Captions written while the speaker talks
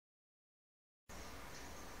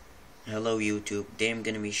Hello YouTube, today I'm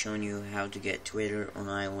going to be showing you how to get Twitter on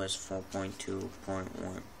iOS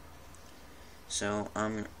 4.2.1. So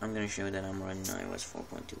I'm going to show you that I'm running iOS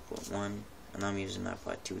 4.2.1 and I'm using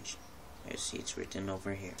iPod 2. As you see, it's written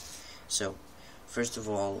over here. So first of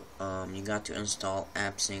all, you got to install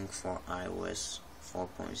AppSync for iOS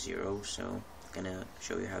 4.0. So I'm going to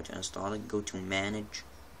show you how to install it. Go to Manage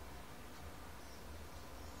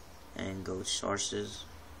and go to Sources,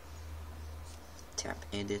 tap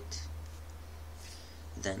Edit,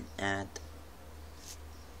 then add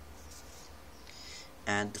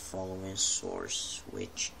the following source,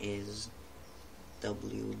 which is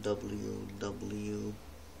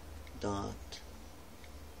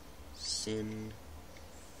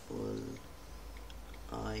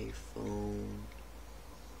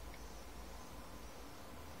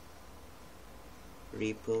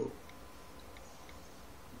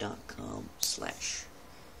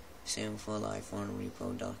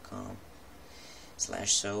 /sinfuliPhoneRepo.com/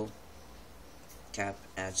 so tap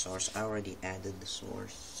add source. I already added the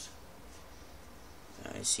source.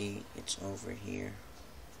 I see it's over here.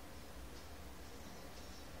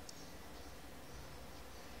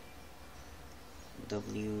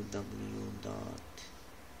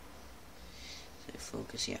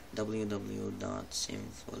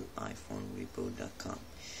 www.sinfuliPhoneRepo.com.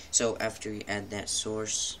 So after you add that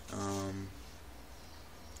source, you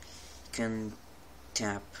can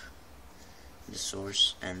tap the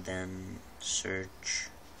source and then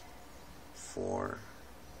search for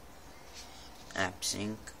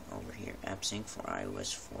AppSync over here. AppSync for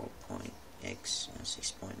iOS 4.x and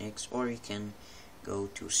 6.x, or you can go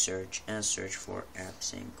to search and search for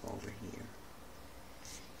AppSync over here.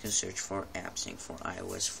 You can search for AppSync for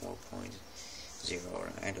iOS 4.0,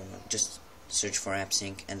 or I don't know, just search for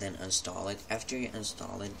AppSync and then install it. After you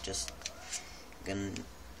install it, just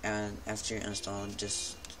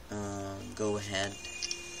go ahead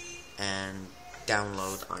and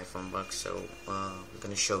download iPhone Bucks. So I'm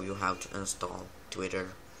gonna show you how to install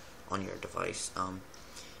Twitter on your device. You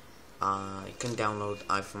can download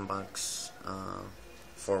iPhone Bucks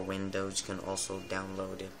for Windows. You can also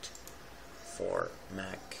download it for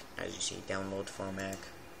Mac. As you see, download for Mac.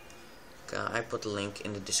 I put a link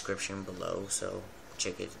in the description below, so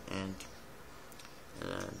check it and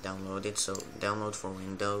download it. So download for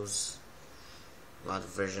Windows. A lot of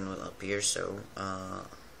version will appear. So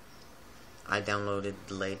I downloaded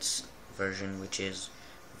the latest version, which is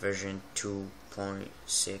version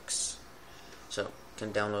 2.6. So you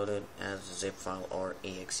can download it as a zip file or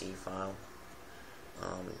exe file.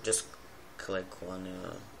 Just click one.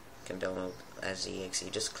 Can download as exe.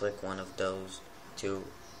 Just click one of those two,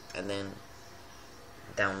 and then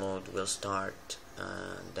download will start.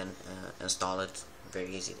 Then install it.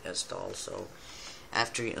 Very easy to install. So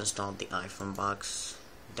after you install the iPhone box,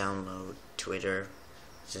 download Twitter.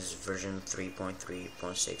 This is version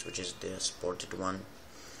 3.3.6, which is the supported one.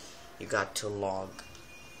 You got to log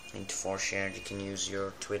into ForShared. You can use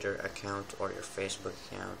your Twitter account or your Facebook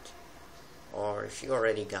account, or if you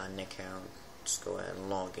already got an account, just go ahead and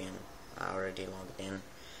log in. I already logged in,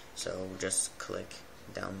 so just click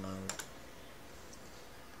download.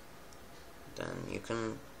 Then you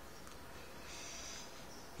can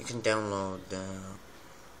download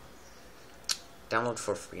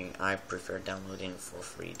for free. I prefer downloading for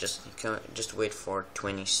free. Just wait for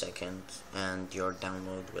 20 seconds and your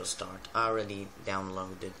download will start. I already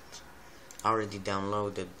downloaded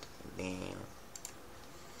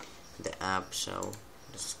the app, so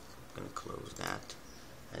just gonna close that.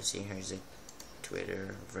 I see here's a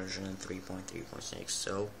Twitter version 3.3.6.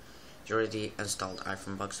 So you already installed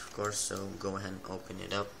iPhone Bucks, of course, so go ahead and open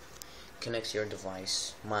it up. Connect your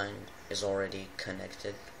device. Mine is already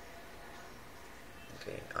connected.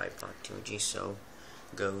 Okay, iPod 2G, so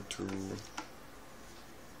go to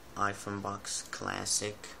iPhone Box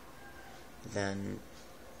Classic, then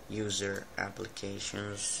User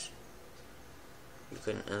Applications. You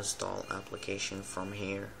can install application from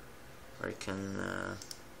here, or you can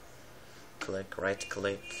right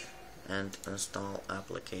click and install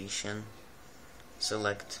application.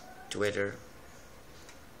 Select Twitter,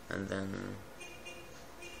 and then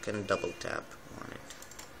you can double tap on it,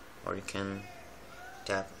 or you can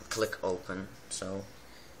click open. So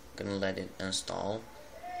I'm gonna let it install.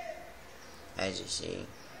 As you see,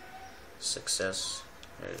 success.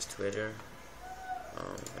 There's Twitter.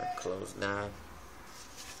 I'm gonna close that.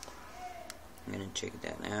 I'm gonna check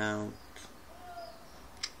that out.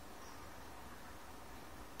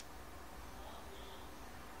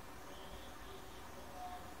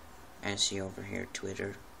 I see over here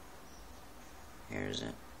Twitter. Here's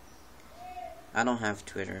it. I don't have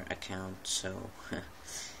Twitter account, so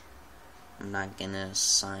I'm not gonna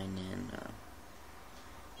sign in.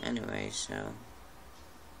 Anyway, so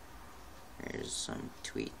here's some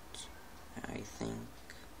tweet, I think.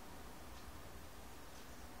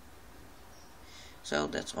 So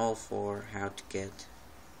that's all for how to get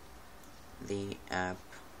the app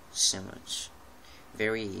Symbots.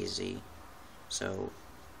 Very easy. So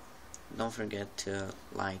don't forget to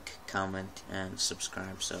like, comment, and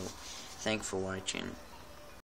subscribe. So thanks for watching.